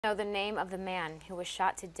Know the name of the man who was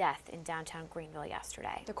shot to death in downtown Greenville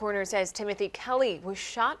yesterday. The coroner says Timothy Kelly was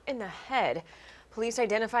shot in the head. Police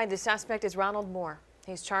identified the suspect as Ronald Moore.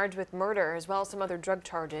 He's charged with murder as well as some other drug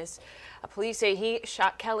charges. Police say he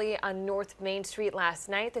shot Kelly on North Main Street last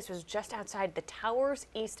night. This was just outside the Towers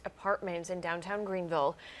East Apartments in downtown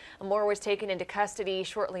Greenville. Moore was taken into custody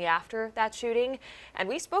shortly after that shooting, and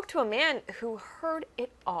we spoke to a man who heard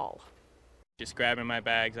it all. Just grabbing my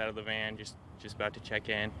bags out of the van, just about to check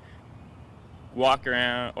in. Walking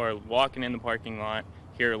in the parking lot,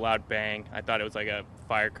 hear a loud bang. I thought it was like a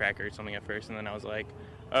firecracker or something at first, and then I was like,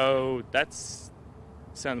 oh,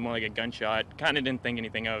 sounded more like a gunshot. Kind of didn't think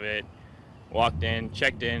anything of it. Walked in,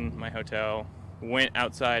 checked in my hotel, went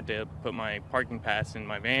outside to put my parking pass in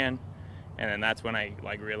my van, and then that's when I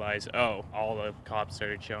realized, oh, all the cops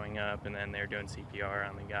started showing up, and then they were doing CPR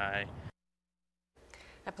on the guy.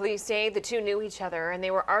 The police say the two knew each other and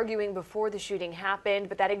they were arguing before the shooting happened,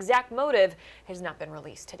 but that exact motive has not been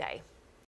released today.